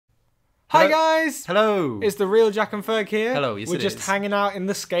Hi guys! Hello! It's the real Jack and Ferg here. Hello, yes We're it just is. hanging out in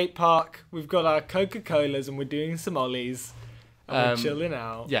the skate park. We've got our Coca-Colas and we're doing some ollies. And we're chilling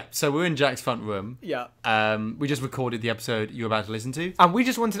out. Yeah, so we're in Jack's front room. Yeah. We just recorded the episode you were about to listen to. And we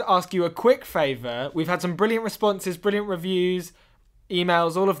just wanted to ask you a quick favour. We've had some brilliant responses, brilliant reviews,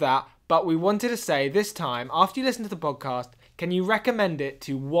 emails, all of that. But we wanted to say this time, after you listen to the podcast, can you recommend it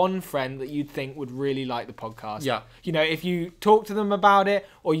to one friend that you'd think would really like the podcast? Yeah. You know, if you talk to them about it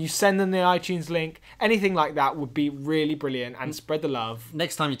or you send them the iTunes link, anything like that would be really brilliant and spread the love.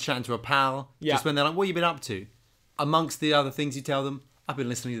 Next time you're chatting to a pal, Yeah. just when they're like, what have you been up to? Amongst the other things you tell them, I've been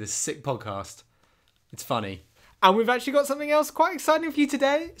listening to this sick podcast. It's funny. And we've actually got something else quite exciting for you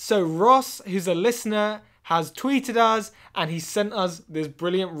today. So Ross, who's a listener, has tweeted us and he sent us this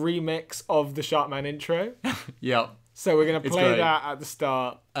brilliant remix of the Sharkman intro. Yeah. So we're going to play great. that at the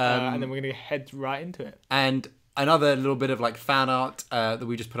start and then we're going to head right into it. And another little bit of like fan art that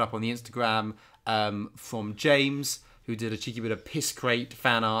we just put up on the Instagram from James, who did a cheeky bit of Piss Crate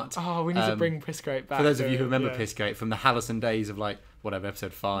fan art. Oh, we need to bring Piss Crate back. For those of you who remember yeah. Piss Crate from the Hallison days of like, whatever,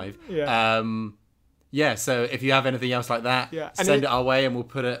 episode 5. Yeah. Yeah, so if you have anything else like that, Yeah. And send it our way and we'll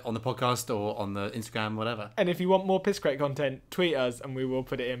put it on the podcast or on the Instagram, whatever. And if you want more Piss Crate content, tweet us and we will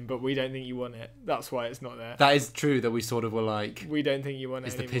put it in, but we don't think you want it. That's why it's not there. That is true that we sort of were like, We don't think you want it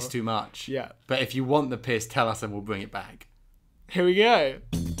is the anymore. piss too much? Yeah. But if you want the piss, tell us and we'll bring it back. Here we go.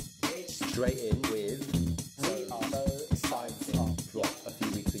 Straight in with we are so excited. What, a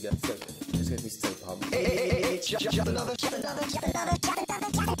few weeks ago? So it's going to be so pumped. It's just another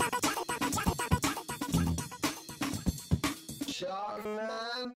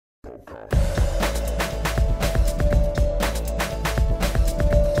Sharkman.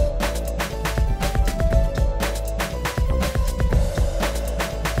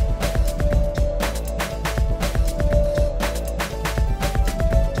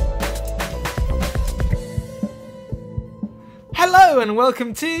 Hello and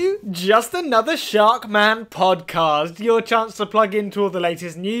welcome to Just Another Sharkman podcast, your chance to plug into all the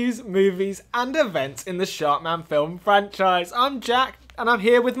latest news, movies and events in the Sharkman film franchise. I'm Jack and I'm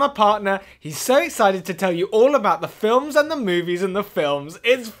here with my partner. He's so excited to tell you all about the films and the movies and the films.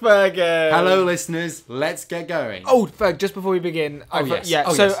 It's Fergus. Hello, listeners. Let's get going. Oh, Ferg, just before we begin. yes. Yeah,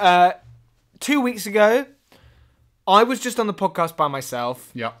 Oh, so yes. 2 weeks ago, I was just on the podcast by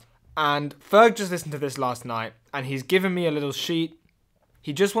myself. Yeah. And Ferg just listened to this last night, and he's given me a little sheet.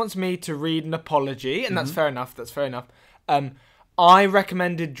 He just wants me to read an apology, and that's fair enough. That's fair enough. I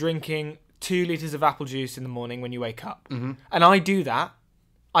recommended drinking 2 litres of apple juice in the morning when you wake up. And I do that.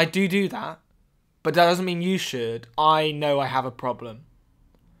 I do that. But that doesn't mean you should. I know I have a problem.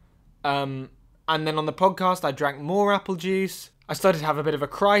 And then on the podcast, I drank more apple juice. I started to have a bit of a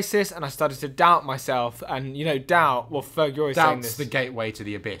crisis, and I started to doubt myself. And, you know, doubt... Well, Ferg, you're always saying Doubt's this. the gateway to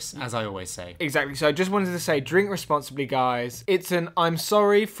the abyss, as I always say. Exactly. So I just wanted to say, drink responsibly, guys. It's an I'm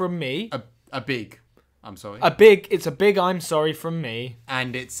sorry from me. A big, I'm sorry. It's a big I'm sorry from me.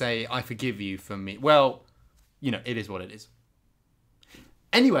 And it's a I forgive you from me. Well, you know, it is what it is.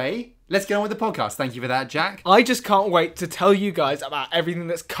 Anyway, let's get on with the podcast. Thank you for that, Jack. I just can't wait to tell you guys about everything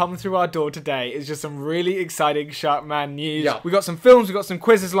that's come through our door today. It's just some really exciting Sharkman news. Yeah. We got some films, we got some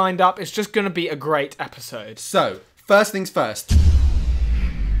quizzes lined up. It's just going to be a great episode. So, first things first.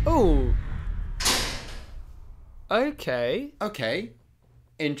 Ooh. Okay. Okay,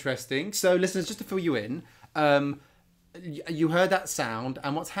 interesting. So, listeners, just to fill you in, you heard that sound,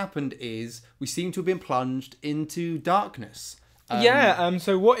 and what's happened is we seem to have been plunged into darkness.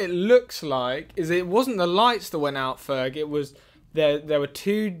 So what it looks like is it wasn't the lights that went out, Ferg. It was there were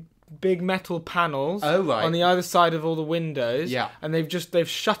 2 big metal panels Oh, right. on the other side of all the windows. Yeah. And they've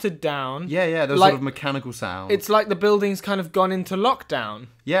shuttered down. Yeah, those Like- sort of mechanical sound. It's like the building's kind of gone into lockdown.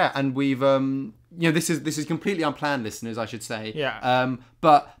 Yeah, and we've this is completely unplanned, listeners, I should say. Yeah.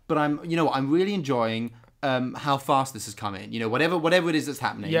 But I'm I'm really enjoying how fast this has come in. You know, whatever it is that's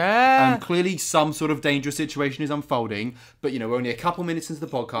happening. Yeah. Clearly some sort of dangerous situation is unfolding, but we're only a couple minutes into the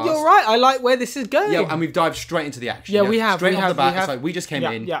podcast. You're right. I like where this is going. Yeah, and we've dived straight into the action. Yeah, we have, Straight we off have, the bat, we have. it's like we just came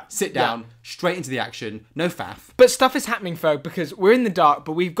in, sit yeah. down, straight into the action, no faff. But stuff is happening, Ferg, because we're in the dark,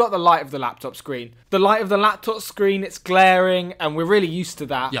 but we've got the light of the laptop screen. The light of the laptop screen, it's glaring, and we're really used to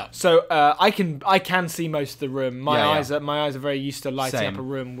that. Yeah. So I can see most of the room. My Yeah, eyes are very used to lighting Same. up a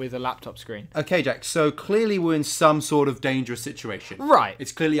room with a laptop screen. Okay, Jack, so clearly we're in some sort of dangerous situation. Right.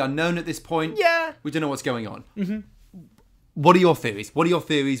 It's clearly unknown at this point. Yeah. We don't know what's going on. Mm-hmm. What are your theories? What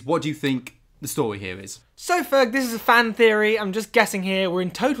do you think the story here is. So, Ferg, this is a fan theory. I'm just guessing here. We're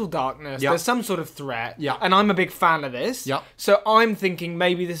in total darkness. Yep. There's some sort of threat. Yep. And I'm a big fan of this. Yep. So I'm thinking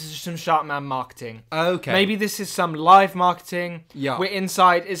maybe this is some Sharkman marketing. Okay. Maybe this is some live marketing. Yeah. We're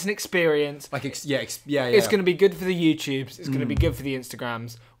inside. It's an experience. Like, It's going to be good for the YouTubes. It's going Mm. to be good for the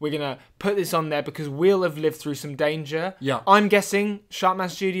Instagrams. We're going to put this on there because we'll have lived through some danger. Yeah. I'm guessing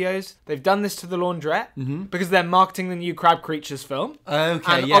Sharkman Studios, they've done this to the launderette because they're marketing the new Crab Creatures film. Okay,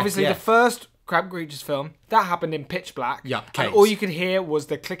 And yeah, obviously yeah. the first Crab Creatures film, that happened in pitch black. Yeah, And caves. all you could hear was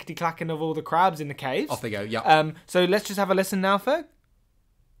the clickety-clacking of all the crabs in the caves. Off they go, yeah. So let's just have a listen now, Ferg.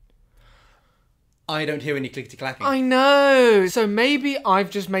 I don't hear any clickety-clacking. I know. So maybe I've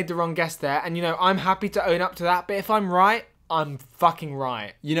just made the wrong guess there. And, I'm happy to own up to that. But if I'm right, I'm fucking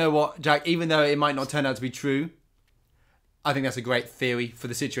right. You know what, Jack? Even though it might not turn out to be true, I think that's a great theory for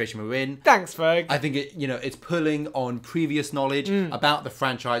the situation we're in. Thanks, Ferg. I think it's pulling on previous knowledge about the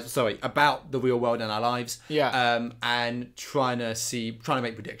franchise, about the real world and our lives. Yeah. And trying to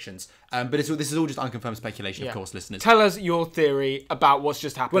make predictions. But this is all just unconfirmed speculation, of course, listeners. Tell us your theory about what's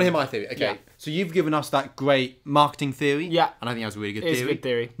just happened. Want to hear my theory? Okay. Yeah. So you've given us that great marketing theory. Yeah. And I think that was a really good It's theory. a good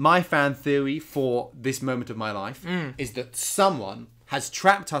theory. My fan theory for this moment of my life is that someone has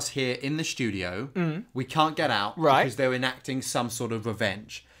trapped us here in the studio. We can't get out Right. because they're enacting some sort of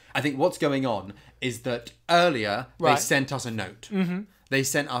revenge. I think what's going on is that earlier they Right. sent us a note. They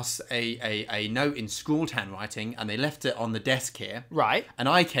sent us a note in scrawled handwriting and they left it on the desk here. Right. And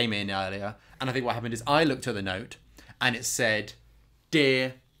I came in earlier and I think what happened is I looked at the note and it said,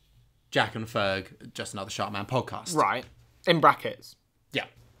 "Dear Jack and Ferg, just another Sharkman podcast." Right. In brackets. Yeah.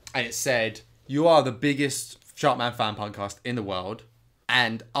 And it said, "You are the biggest Sharkman fan podcast in the world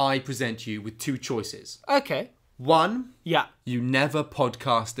and I present you with two choices. Okay. One, Yeah. you never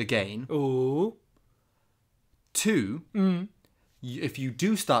podcast again. Ooh. Two, if you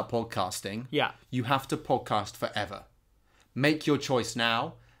do start podcasting, Yeah. you have to podcast forever. Make your choice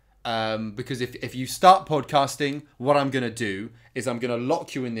now, because if you start podcasting, what I'm going to do is I'm going to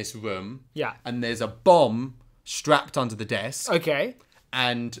lock you in this room, Yeah. and there's a bomb strapped under the desk, Okay.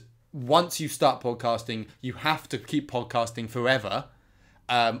 and once you start podcasting, you have to keep podcasting forever,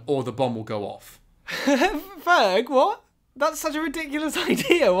 or the bomb will go off." Ferg, what? That's such a ridiculous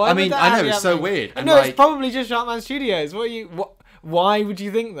idea. Why? I mean, would that I know, actually it's so happen? weird, and No, like- it's probably just Sharkman Studios. Why would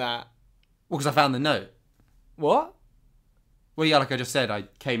you think that? Well, because I found the note. What? Well, yeah, like I just said, I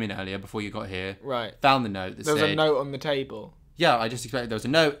came in earlier before you got here. Right. Found the note that There was said... a note on the table. Yeah, I just explained there was a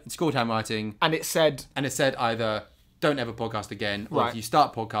note in scrawled handwriting, And it said... and it said either "Don't ever podcast again," or Right. "If you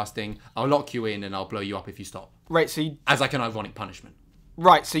start podcasting, I'll lock you in and I'll blow you up if you stop." Right, so you... As like an ironic punishment.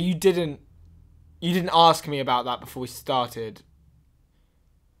 Right, so you didn't ask me about that before we started.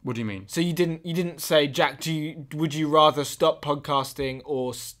 What do you mean? So you didn't say, "Jack, would you rather stop podcasting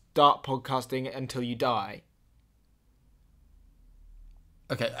or start podcasting until you die?"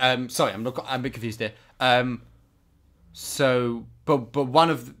 Okay, sorry, I'm a bit confused here. So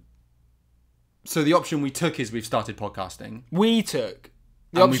the option we took is we've started podcasting. We took.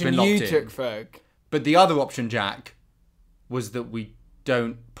 The And we've option been you locked in. took, Ferg. But the other option, Jack, was that we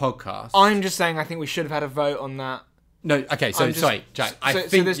don't podcast. I'm just saying I think we should have had a vote on that. No, okay, so I'm just- sorry, Jack. I so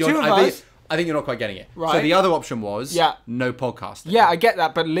think there's you're, two of I think, us. I think you're not quite getting it. So Right. the other option was Yeah. no podcasting. Yeah, I get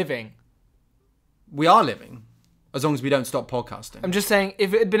that, but living. We are living, as long as we don't stop podcasting. I'm just saying,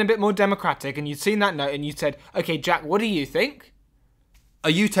 if it had been a bit more democratic and you'd seen that note and you said, "Okay, Jack, what do you think?" Are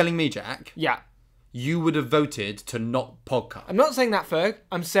you telling me, Jack, Yeah. you would have voted to not podcast? I'm not saying that, Ferg.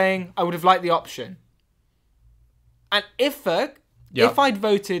 I'm saying I would have liked the option. And if, Ferg, Yeah. if I'd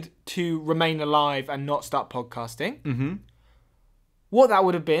voted to remain alive and not start podcasting, what that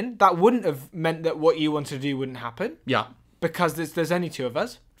would have been, that wouldn't have meant that what you wanted to do wouldn't happen, Yeah, because there's only two of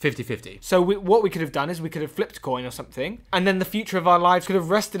us. 50-50. So what we could have done is we could have flipped a coin or something, and then the future of our lives could have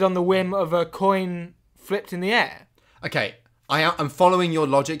rested on the whim of a coin flipped in the air. Okay, I'm following your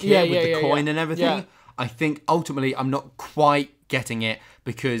logic here with the coin and everything. Yeah. I think ultimately I'm not quite getting it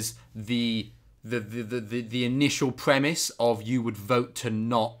because the initial premise of you would vote to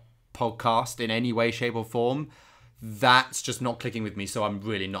not podcast in any way, shape or form, that's just not clicking with me, so I'm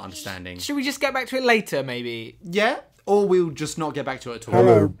really not understanding. Should we just get back to it later, maybe? Yeah, or we'll just not get back to it at all.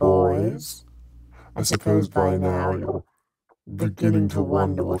 Hello, boys. I suppose by now you're beginning to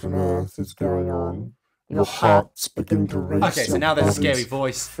wonder what on earth is going on. Your hearts begin to race. Okay, so your now there's a bodies scary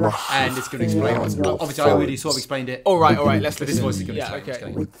voice, flush and it's going to with explain fear what's... on your Obviously, I already face sort of explained it. All right, let's But this listen. voice is going to Yeah, explain what's okay.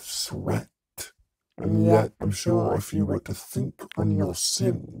 going on. with sweat. And yet, I'm sure if you were to think on your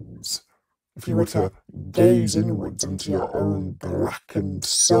sins, If you were to gaze inwards into your own blackened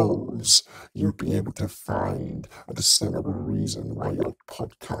souls, you'd be able to find a discernible reason why your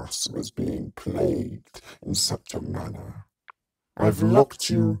podcast was being plagued in such a manner. I've locked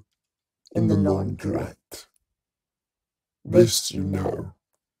you in the launderette. This you know.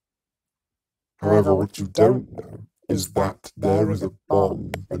 However, what you don't know is that there is a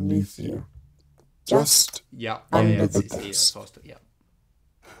bomb beneath you. Just under the desk.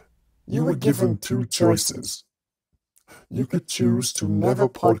 You were given two choices. You could choose to never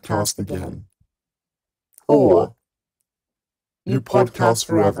podcast again, or you podcast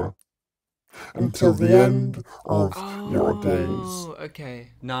forever until the end of your days.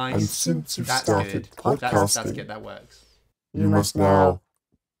 Okay. Nice. And since you've That's started good. podcasting, That's good. That works. you must now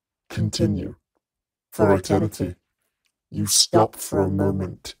continue for eternity. You stop for a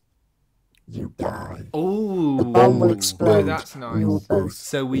moment. You die. Oh. The bomb will explode. Oh, that's nice. And you will both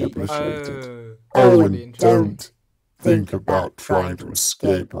So be we- obliterated. That's Oh, really and interesting. don't think about trying to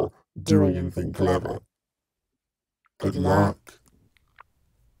escape or doing anything clever. Good luck.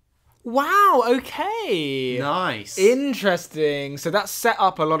 Wow, okay. Nice. Interesting. So that set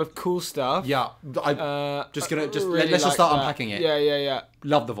up a lot of cool stuff. Yeah. Let's just Really let's like just start that. unpacking it. Yeah.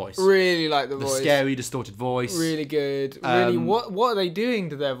 Love the voice. Really like the The voice. scary, distorted voice. Really good. Really, Um, what are they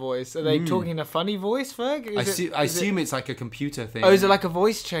doing to their voice? Are they talking in a funny voice, Ferg? I assume it's like a computer thing. Oh, is it like a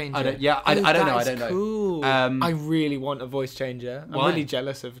voice changer? I don't know. I don't know. I don't know. Cool. Um, I really want a voice changer. I'm why? really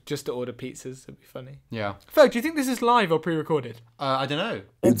jealous of just to order pizzas. It'd be funny. Yeah. Ferg, do you think this is live or pre-recorded? I don't know.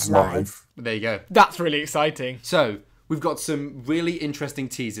 It's live. There you go. That's really exciting. So we've got some really interesting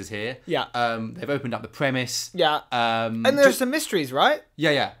teasers here. Yeah. They've opened up the premise. Yeah. And And there's some mysteries, right?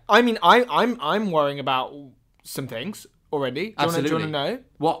 Yeah. I mean, I'm worrying about some things already. Do you want to know?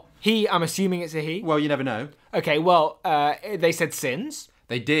 What? I'm assuming it's a he. Well, you never know. Okay, well, they said sins.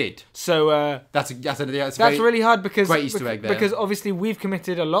 They did. So That's that's really hard because great Easter egg there. because obviously we've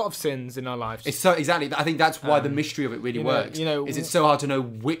committed a lot of sins in our lives. It's so exactly. I think that's why the mystery of it really works. Is it's so hard to know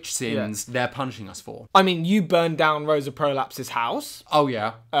which sins they're punishing us for. I mean, you burned down Rosa Prolapse's house. Oh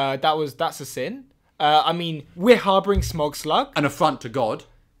yeah. That's a sin. I mean, we're harboring Smog Slug. An affront to God.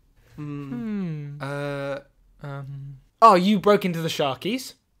 Oh, you broke into the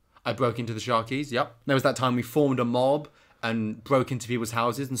Sharkies. I broke into the Sharkies. Yep. There was that time we formed a mob and broke into people's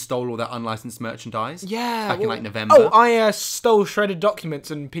houses and stole all their unlicensed merchandise. Yeah. Back in like November. Oh, I stole shredded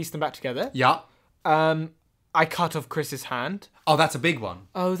documents and pieced them back together. Yeah. I cut off Chris's hand. Oh, that's a big one.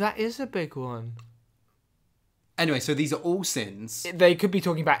 Oh, that is a big one. Anyway, so these are all sins. They could be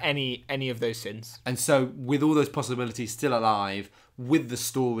talking about any of those sins. And so with all those possibilities still alive, with the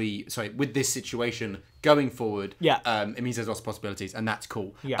story, with this situation going forward, it means there's lots of possibilities, and that's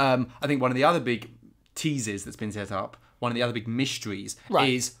cool. Yeah. I think one of the other big teases that's been set up, one of the other big mysteries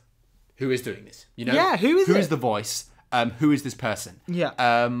is who is doing this? You know? Yeah, who is it? Who is the voice? Who is this person? Yeah.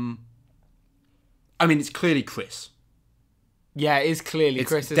 I mean, it's clearly Chris. Yeah, it is clearly It's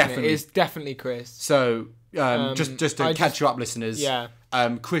Chris, isn't definitely- it? It's definitely Chris. So, just to catch you up, listeners. Yeah.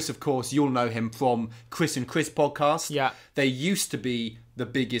 Chris, of course, you'll know him from Chris and Chris podcast. Yeah. They used to be the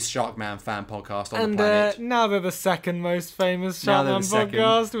biggest Sharkman fan podcast on And the planet. now they're the second most famous Now they're Sharkman the second.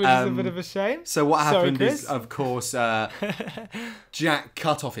 podcast, which is a bit of a shame. So what Sorry, happened Chris. is, of course, Jack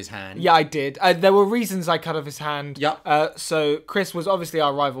cut off his hand. Yeah, I did. There were reasons I cut off his hand. Yep. So Chris was obviously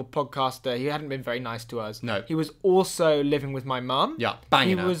our rival podcaster. He hadn't been very nice to us. No. He was also living with my mum. Yeah,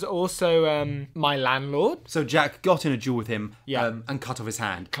 banging He her. was also my landlord. So Jack got in a duel with him Yeah. and cut off his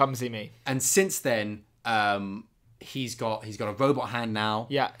hand. Clumsy me. And since then, he's got a robot hand now.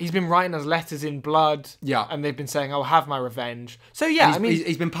 Yeah, he's been writing us letters in blood. Yeah. And they've been saying, I'll have my revenge. So yeah, And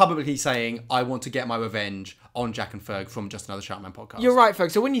he's been publicly saying, I want to get my revenge on Jack and Ferg from Just Another Sharkman podcast. You're right,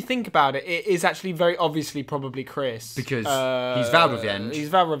 folks. So when you think about it, it is actually very obviously probably Chris. Because he's vowed revenge. He's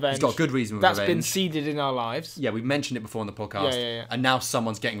vowed revenge. He's got good reason for That's revenge. been seeded in our lives. Yeah, we've mentioned it before on the podcast. Yeah. And now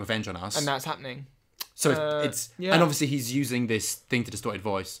someone's getting revenge on us. And that's happening. So it's yeah. and obviously he's using this thing to distort his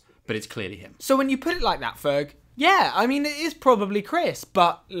voice, but it's clearly him. So when you put it like that, Ferg, yeah, I mean, it is probably Chris.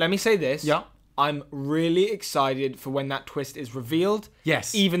 But let me say this. Yeah. I'm really excited for when that twist is revealed.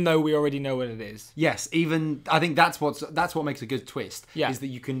 Yes. Even though we already know what it is. Yes, even I think that's what makes a good twist. Yeah. Is that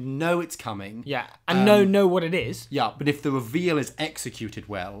you can know it's coming. Yeah. And know what it is. Yeah, but if the reveal is executed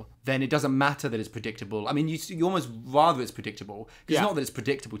well, then it doesn't matter that it's predictable. I mean, you almost rather it's predictable. It's Yeah. not that it's a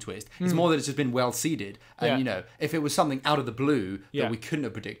predictable twist. It's more that it's just been well seeded. And, Yeah. you know, if it was something out of the blue Yeah. that we couldn't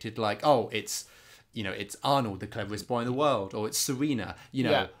have predicted, like, oh, it's Arnold, the cleverest boy in the world, or it's Serena,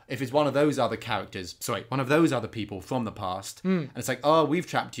 Yeah. if it's one of those other people from the past, and it's like, oh, we've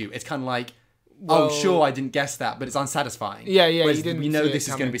trapped you. It's kind of like, well, sure, I didn't guess that, but it's unsatisfying. Yeah, Whereas you didn't we know see it this is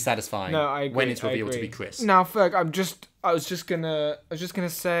going to coming. be satisfying No, I agree, when it's I revealed to agree. be Chris. Now, Ferg, I was just gonna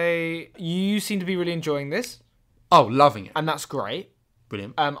say you seem to be really enjoying this, Oh, loving it. and that's great.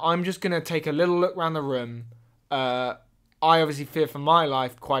 Brilliant. I'm just gonna take a little look around the room. I obviously fear for my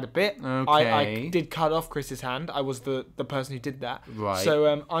life quite a bit. Okay. I did cut off Chris's hand. I was the person who did that. Right.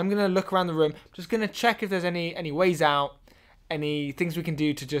 So I'm gonna look around the room. Just gonna check if there's any ways out, any things we can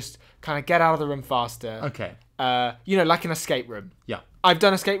do to just kind of get out of the room faster. Okay. Like an escape room. Yeah. I've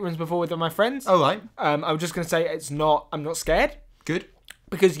done escape rooms before with my friends. All right. I'm just gonna say I'm not scared. Good.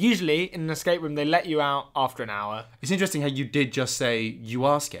 Because usually in an escape room they let you out after an hour. It's interesting how you did just say you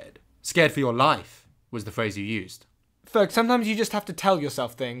are scared. Scared for your life was the phrase you used. Ferg, sometimes you just have to tell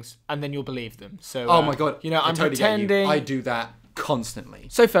yourself things and then you'll believe them. So, Oh my god. I I'm totally pretending. get you. I do that constantly.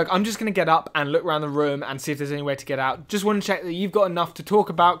 So, Ferg, I'm just going to get up and look around the room and see if there's any way to get out. Just want to check that you've got enough to talk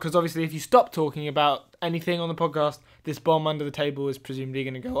about, because obviously if you stop talking about anything on the podcast, this bomb under the table is presumably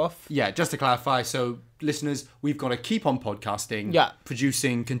going to go off. Yeah, just to clarify, so listeners, we've got to keep on podcasting, Yeah.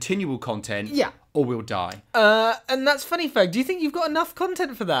 producing continual content, Yeah. or we'll die. And that's funny, Ferg. Do you think you've got enough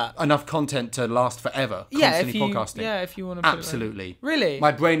content for that? Enough content to last forever, Yeah, constantly podcasting. if you want to put Absolutely. Really?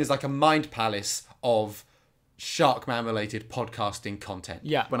 My brain is like a mind palace of Sharkman-related podcasting content.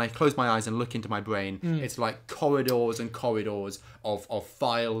 Yeah. When I close my eyes and look into my brain, it's like corridors and corridors of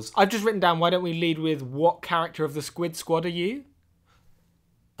files. I've just written down, why don't we lead with what character of the Squid Squad are you?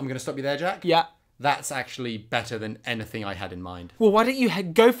 I'm going to stop you there, Jack. Yeah. That's actually better than anything I had in mind. Well, why don't you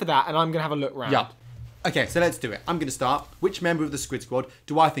go for that and I'm going to have a look round. Yeah. Okay, so let's do it. I'm going to start. Which member of the Squid Squad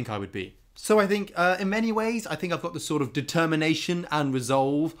do I think I would be? So I think, in many ways, I think I've got the sort of determination and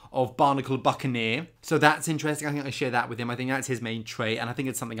resolve of Barnacle Buccaneer. So that's interesting. I think I share that with him. I think that's his main trait, and I think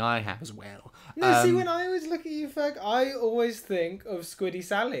it's something I have as well. No, see, when I always look at you, Ferg, I always think of Squiddy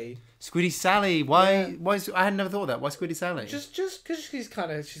Sally. Squiddy Sally. Why? Yeah. Why? I had never thought of that. Why Squiddy Sally? Just because she's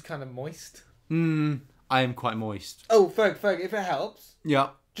kind of moist. I am quite moist. Oh, Ferg, if it helps, Yeah.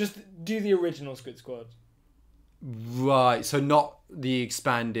 just do the original Squid Squad. Right. So not the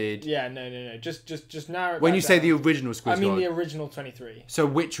expanded. Yeah, no. Just narrow it When back you say down. the original Squid I mean Squad. the original 23. So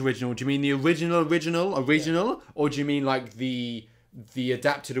which original? Do you mean the original, or do you mean like the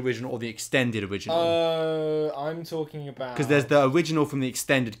adapted original or the extended original? I'm talking about... Because there's the original from the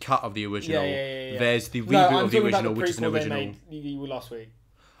extended cut of the original. Yeah. There's the No, reboot I'm of the talking about original, which is an prequel they original. made last week.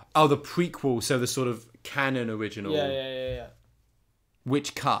 Oh, the prequel. So the sort of canon original. Yeah.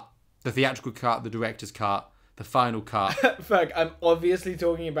 Which cut? The theatrical cut, the director's cut, the final cut. Ferg, I'm obviously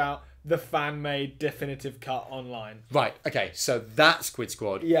talking about the fan-made definitive cut online. Right. Okay. So that's Squid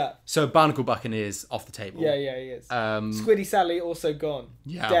Squad. Yeah. So Barnacle Buccaneers off the table. Yeah, he is. Squiddy Sally also gone.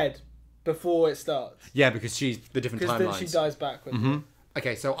 Yeah. Dead. Before it starts. Yeah, because she's the different Because timelines. then she dies backwards.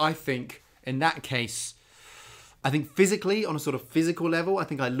 Okay, so I think in that case, I think physically, on a sort of physical level, I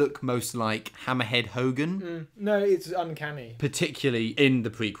think I look most like Hammerhead Hogan, No, it's uncanny. particularly in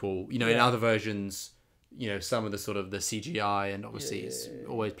the prequel. In Yeah. other versions, some of the sort of the CGI, and obviously it's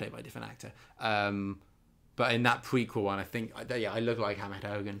always played by a different actor. But in that prequel one, I think, I look like Hammerhead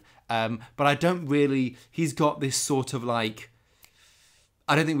Hogan. But I don't really, he's got this sort of like,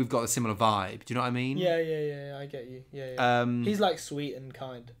 I don't think we've got a similar vibe. Do you know what I mean? Yeah, I get you. Yeah. He's like sweet and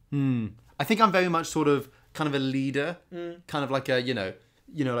kind. I think I'm very much sort of kind of a leader, kind of like a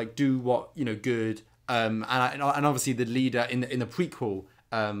like do what good. And obviously the leader in the prequel,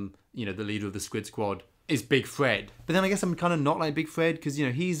 the leader of the Squid Squad is Big Fred. But then I guess I'm kind of not like Big Fred because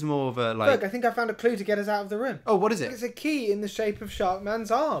he's more of a like. Look, I think I found a clue to get us out of the room. Oh, what is it? It's a key in the shape of Sharkman's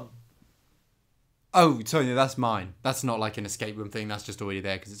arm. Oh, sorry, no, that's mine. That's not like an escape room thing. That's just already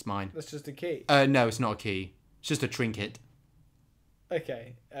there because it's mine. That's just a key. No, it's not a key. It's just a trinket.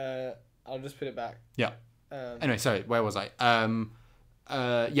 Okay. I'll just put it back. Yeah. Anyway, sorry, where was I?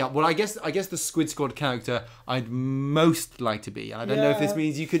 Well, I guess the Squid Squad character I'd most like to be. And I don't know if this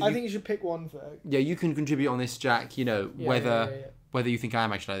means you could. I think you should pick one, Ferg. Yeah, you can contribute on this, Jack. Whether you think I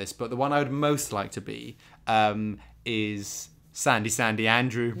am actually like this, but the one I would most like to be is Sandy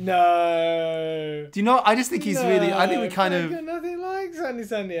Andrew. No. Do you know? I just think he's really. I think we kind Ferg, of. you're nothing like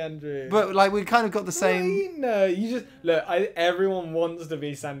Sandy Andrew. But like we kind of got the same. No, you just look. Everyone wants to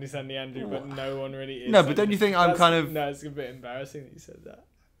be Sandy Andrew, but no one really is. No, but don't you think I'm kind of? No, it's a bit embarrassing that you said that.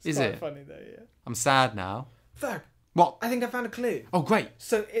 Is quite it? funny though? Yeah. I'm sad now. Ferg, What? I think I found a clue. Oh, great.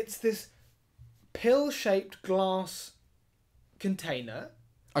 So it's this pill-shaped glass container,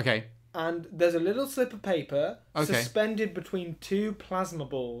 Okay. and there's a little slip of paper Okay. suspended between two plasma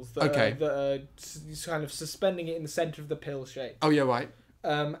balls that are kind of suspending it in the center of the pill shape. Oh yeah, right.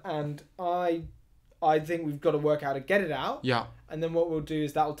 And I I think we've got to work out how to get it out. Yeah. And then what we'll do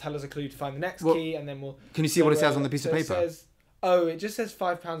is that will tell us a clue to find the next key, and then we'll... Can you see what it says on the piece of paper? It just says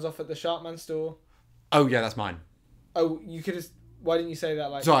 £5 off at the Sharkman store. Oh, yeah, that's mine. Oh, you could have... Why didn't you say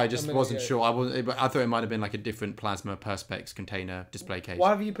that like... Sorry, I just wasn't sure. I thought it might have been like a different plasma perspex container display case. Why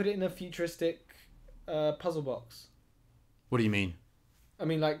have you put it in a futuristic puzzle box? What do you mean? I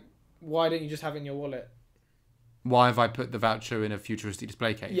mean, like, why don't you just have it in your wallet? Why have I put the voucher in a futuristic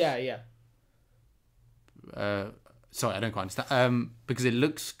display case? Yeah. Sorry, I don't quite understand. Because it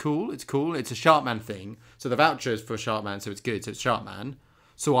looks cool. It's cool. It's a Sharkman thing. So the voucher is for Sharkman, so it's good. So it's Sharkman.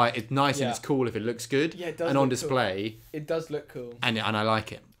 So it's nice and it's cool if it looks good. Yeah, it does. And on display. Cool. It does look cool. And I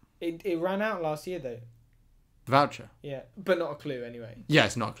like it. It ran out last year though. The voucher? Yeah, but not a clue anyway. Yeah,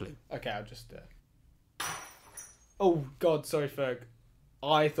 it's not a clue. Okay, I'll just... Oh, God, sorry, Ferg.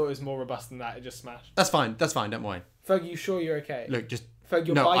 I thought it was more robust than that. It just smashed. That's fine, don't worry. Ferg, you sure you're okay? Look, just... Ferg,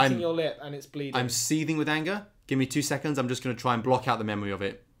 you're biting your lip and it's bleeding. I'm seething with anger. Give me 2 seconds. I'm just going to try and block out the memory of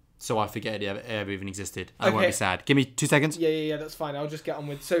it so I forget it ever even existed. I won't be sad. Give me 2 seconds. Yeah, that's fine. I'll just get on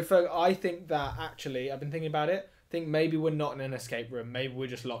with... So, Ferg, I think that actually, I've been thinking about it. I think maybe we're not in an escape room. Maybe we're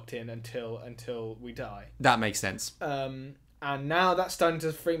just locked in until we die. That makes sense. And now that's starting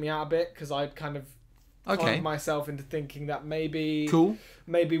to freak me out a bit because I kind of... Find myself into thinking that maybe... Cool.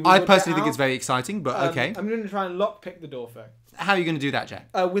 Maybe I personally think it's very exciting, but okay. I'm going to try and lockpick the door, Ferg. How are you going to do that, Jack?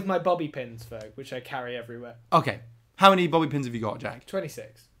 With my bobby pins, Ferg, which I carry everywhere. Okay. How many bobby pins have you got, Jack?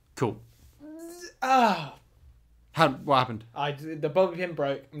 26. Cool. Ah. What happened? The bobby pin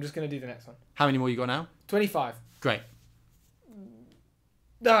broke. I'm just going to do the next one. How many more you got now? 25. Great.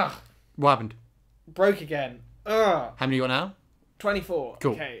 Ah. What happened? Broke again. Ugh. How many you got now? 24.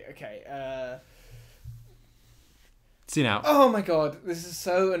 Cool. Okay. See now. Oh my god, this is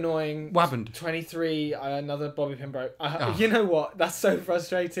so annoying. What happened? 23, another bobby pin broke. You know what? That's so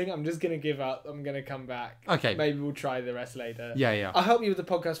frustrating. I'm just going to give up. I'm going to come back. Okay. Maybe we'll try the rest later. Yeah. I'll help you with the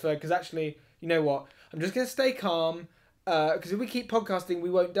podcast, Ferg, because actually, you know what? I'm just going to stay calm, because if we keep podcasting, we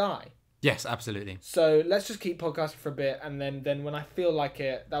won't die. Yes, absolutely. So let's just keep podcasting for a bit, and then when I feel like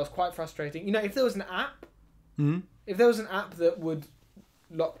it, that was quite frustrating. You know, if there was an app, if there was an app that would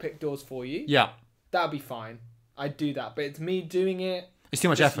lockpick doors for you, that'd be fine. I'd do that, but it's me doing it. It's too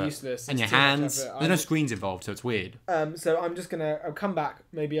much effort. Useless. And your hands. There's no screens involved, so it's weird. So I'm just I'll come back.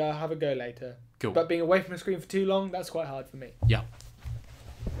 Maybe I'll have a go later. Cool. But being away from the screen for too long, that's quite hard for me. Yeah.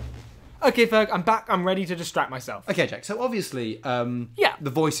 Okay, Ferg, I'm back. I'm ready to distract myself. Okay, Jack. So obviously, the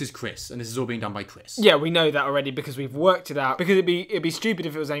voice is Chris, and this is all being done by Chris. Yeah, we know that already because we've worked it out. Because it'd be stupid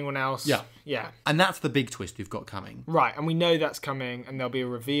if it was anyone else. Yeah. And that's the big twist we've got coming. Right, and we know that's coming, and there'll be a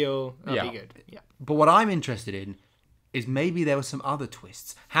reveal. That'll be good. Yeah. But what I'm interested in is maybe there were some other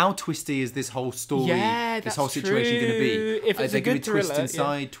twists. How twisty is this whole story, this whole situation going to be? If it's a good thriller, twists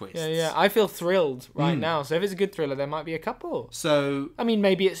inside twists. Yeah. I feel thrilled right now. So if it's a good thriller, there might be a couple. So I mean,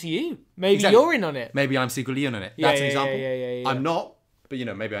 maybe it's you. Maybe you're in on it. Maybe I'm secretly in on it. That's an example. Yeah. I'm not, but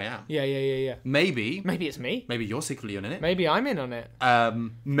maybe I am. Yeah. Maybe it's me. Maybe you're secretly in on it. Maybe I'm in on it.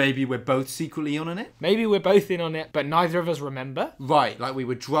 Maybe we're both secretly in on it. Maybe we're both in on it, but neither of us remember. Right, like we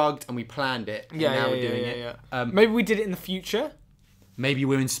were drugged and we planned it, and now we're doing it. Maybe we did it in the future. Maybe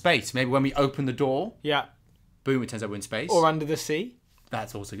we're in space. Maybe when we open the door, boom, it turns out we're in space. Or under the sea.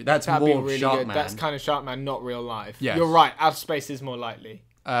 That's also good. That'd more be really Sharkman. Good. That's kind of Sharkman, not real life. Yes. You're right. Outer space is more likely.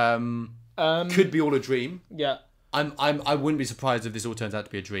 Could be all a dream. Yeah. I wouldn't be surprised if this all turns out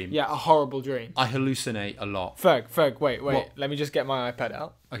to be a dream. Yeah, a horrible dream. I hallucinate a lot. Ferg, wait. What? Let me just get my iPad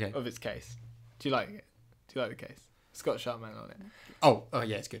out. Okay. Of its case. Do you like it? Do you like the case? It's got Sharkman on it. Oh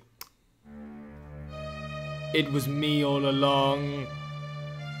yeah, it's good. It was me all along.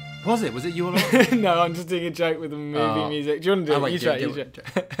 Was it? Was it you all along? No, I'm just doing a joke with the movie music. Do you want to do it? You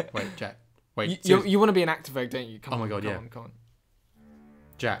try. Wait, Jack. Wait. You want to be an actor, Ferg, don't you? Come on, come on.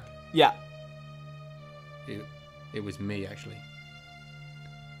 Jack. Yeah. It was me, actually.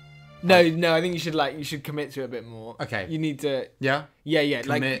 No, I think you should commit to it a bit more. Okay. You need to. Yeah. Yeah.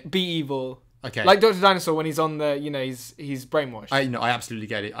 Commit. Like be evil. Okay. Like Dr. Dinosaur when he's on the, he's brainwashed. I absolutely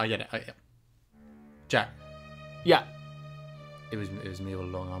get it. I get it. Jack. Yeah. It was me all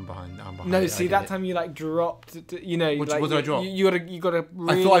along. I'm behind. No, see that time you dropped. What did I drop? You gotta.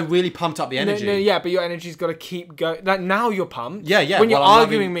 Really, I thought I really pumped up the energy. No, yeah, but your energy's got to keep going. Like now you're pumped. Yeah. When you're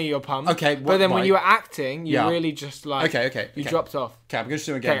arguing me, you're pumped. Okay. But then when you were acting, you really just Okay. You dropped off. Okay, I'm gonna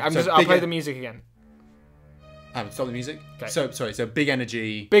do it again. Okay, I'll play the music again. Stop the music. Okay. So big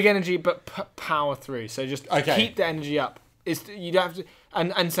energy. Big energy, but power through. So just keep the energy up. You don't have to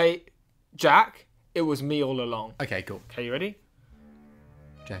and say, Jack, it was me all along. Okay, cool. Okay, you ready?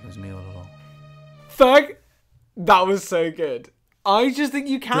 Jack, it was me all along. Ferg, that was so good. I just think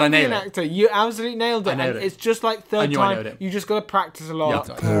you Did I can be nail an it? actor. You absolutely nailed it. I nailed and it. it's just like I third knew I time. nailed it. You just got to practice a lot.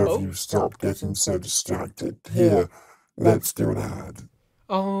 Yeah. Pair of you stop getting so distracted. Here, let's do an ad.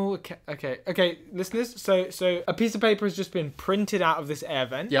 Oh, okay, listeners. So a piece of paper has just been printed out of this air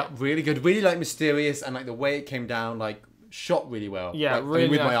vent. Yeah, really good. Really like mysterious, and like the way it came down, like shot really well. Yeah, like, really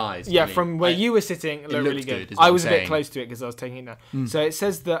with nice. my eyes. Yeah, I mean, from where you were sitting, it looked really looks good. good, is what I I'm was a bit saying. close to it because I was taking it down. So it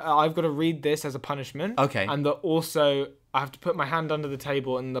says that I've got to read this as a punishment. Okay. And that also I have to put my hand under the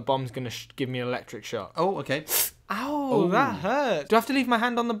table and the bomb's going to give me an electric shock. Oh, okay. Ow, that hurt. Do I have to leave my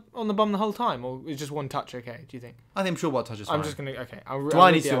hand on the bomb the whole time, or is just one touch okay? Do you think? I think I'm sure what touch is fine. I'm just gonna okay. Do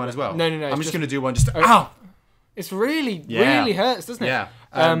I need to do one as well? No. I'm it's just gonna do one. Just ow. ow. It's really hurts, doesn't it?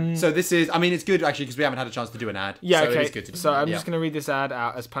 Yeah. So this is. I mean, it's good actually because we haven't had a chance to do an ad. Yeah. So Okay. It is good to do So I'm yeah. just gonna read this ad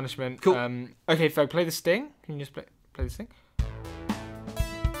out as punishment. Cool. Okay, Ferg, play the sting. Can you just play the sting?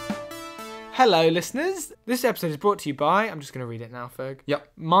 Hello, listeners. This episode is brought to you by. I'm just gonna read it now, Ferg.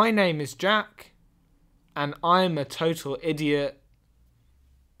 Yep. My name is Jack, and I'm a total idiot,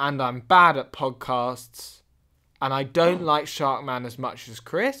 and I'm bad at podcasts, and I don't like Sharkman as much as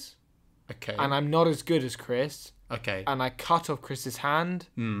Chris, Okay. and I'm not as good as Chris, Okay. and I cut off Chris's hand,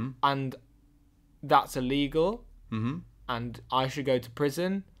 Mm. and that's illegal, Mm-hmm. and I should go to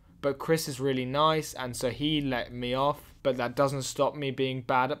prison, but Chris is really nice, and so he let me off, but that doesn't stop me being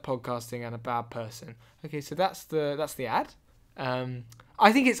bad at podcasting and a bad person. Okay, so that's the ad.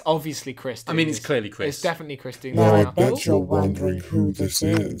 I think it's obviously Chris. I mean, doing it's this. clearly Chris. It's definitely Chris doing Now I this. bet you're wondering who this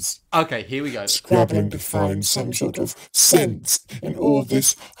is. Okay. Here we go. Scrabbling to find some sort of sense in all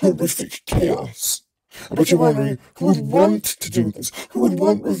this horrific chaos. I bet you're wondering who would want to do this, who would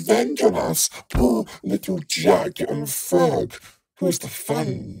want revenge on us, poor little Jack and Ferg, who has the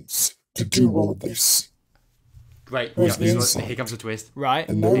funds to do all this. Great. Where's the Here inside? comes the twist. Right.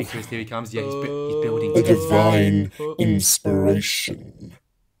 And no, Big twist. Here he comes. Yeah, he's building. the to it. divine inspiration.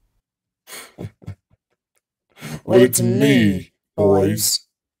 Well, it's me, boys.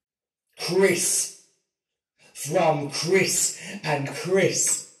 Chris. From Chris and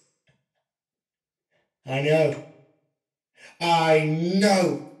Chris. I know.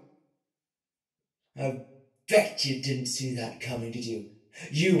 I bet you didn't see that coming, did you?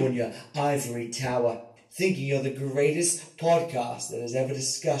 You and your ivory tower, thinking you're the greatest podcast that has ever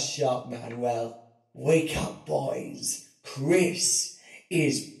discussed Sharkman. Well, wake up, boys. Chris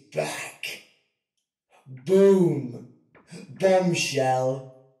is back. Boom. Bombshell.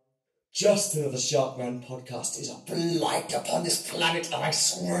 Just another Sharkman podcast is a blight upon this planet, and I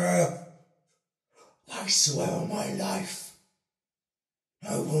swear on my life,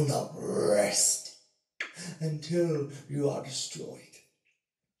 I will not rest until you are destroyed.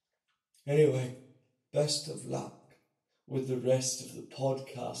 Anyway, best of luck with the rest of the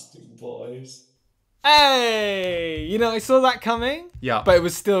podcasting, boys. Hey, I saw that coming. Yeah. But it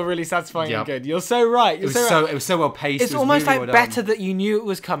was still really satisfying Yeah. and good. You're so right. It was so well paced. It's it was almost really like well done. better that you knew it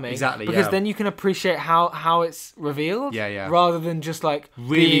was coming. Exactly, Because yeah. then you can appreciate how it's revealed. Yeah. Rather than just like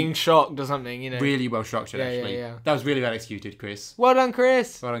Really- being shocked or something, Really well structured, Yeah, actually. yeah. That was really well executed, Chris. Well done,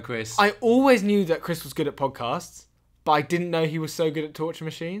 Chris. Well done, Chris. I always knew that Chris was good at podcasts, but I didn't know he was so good at torture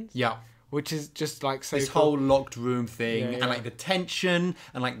machines. Yeah. Which is just like so This cool. whole locked room thing, Yeah. and like the tension,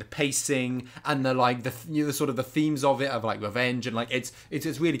 and like the pacing, and the like the sort of the themes of it, of like revenge, and like it's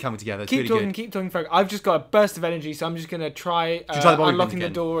really coming together. It's Keep really talking, good. Ferg. I've just got a burst of energy, so I'm just gonna try, Try the bobby pin unlocking the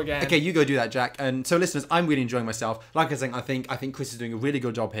again. door again. Okay, you go do that, Jack. And so, listeners, I'm really enjoying myself. Like I was saying, I think Chris is doing a really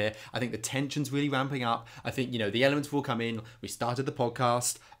good job here. I think the tension's really ramping up. I think the elements will come in. We started the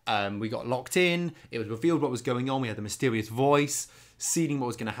podcast. We got locked in. It was revealed what was going on. We had the mysterious voice, seeding what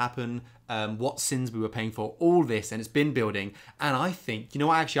was going to happen, what sins we were paying for, all this, and it's been building. And I think,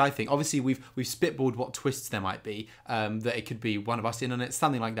 I think, obviously we've spitballed what twists there might be, that it could be one of us in on it,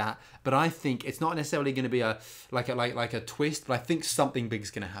 something like that. But I think it's not necessarily going to be a twist, but I think something big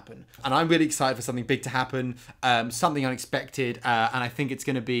is going to happen. And I'm really excited for something big to happen, something unexpected, and I think it's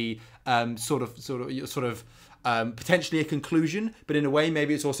going to be sort of. Potentially a conclusion, but in a way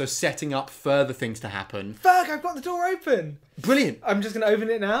maybe it's also setting up further things to happen. Ferg, I've got the door open. Brilliant. I'm just gonna open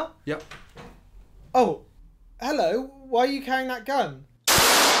it now. Yep. Oh, hello. Why are you carrying that gun?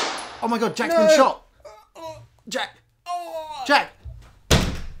 Oh my god, Jack's No. been shot. Jack. Jack.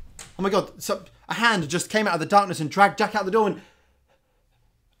 Oh my god, so a hand just came out of the darkness and dragged Jack out the door and...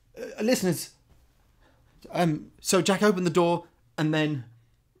 listeners. So Jack opened the door and then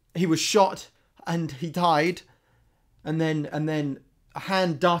he was shot and he died. And then a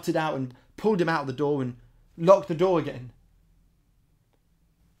hand darted out and pulled him out of the door and locked the door again.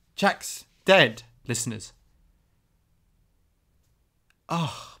 Jack's dead, listeners.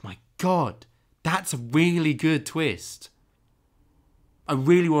 Oh my god, that's a really good twist.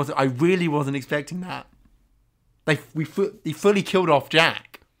 I really wasn't expecting that. They fully killed off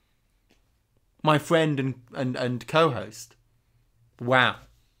Jack, my friend and co-host. Wow.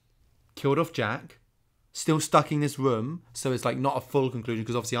 Killed off Jack. Still stuck in this room, so it's like not a full conclusion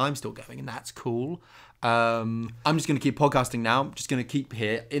because obviously I'm still going, and that's cool. I'm just going to keep podcasting now. I'm just going to keep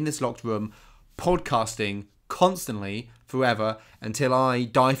here in this locked room, podcasting constantly forever until I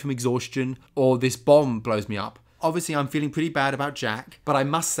die from exhaustion or this bomb blows me up. Obviously, I'm feeling pretty bad about Jack, but I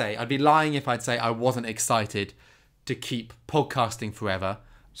must say, I'd be lying if I'd say I wasn't excited to keep podcasting forever.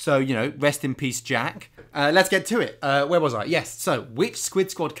 So, you know, rest in peace, Jack. Let's get to it. Where was I? Yes, so which Squid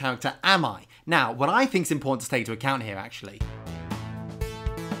Squad character am I? Now, what I think is important to take into account here, actually.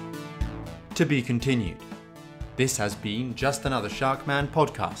 To be continued. This has been Just Another Sharkman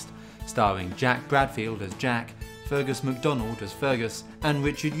podcast, starring Jack Bradfield as Jack, Fergus Macdonald as Fergus, and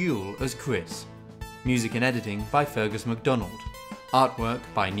Richard Yuill as Chris. Music and editing by Fergus Macdonald. Artwork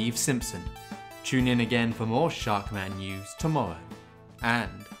by Niamh Simpson. Tune in again for more Sharkman news tomorrow.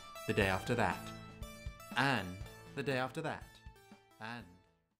 And the day after that. And the day after that. And...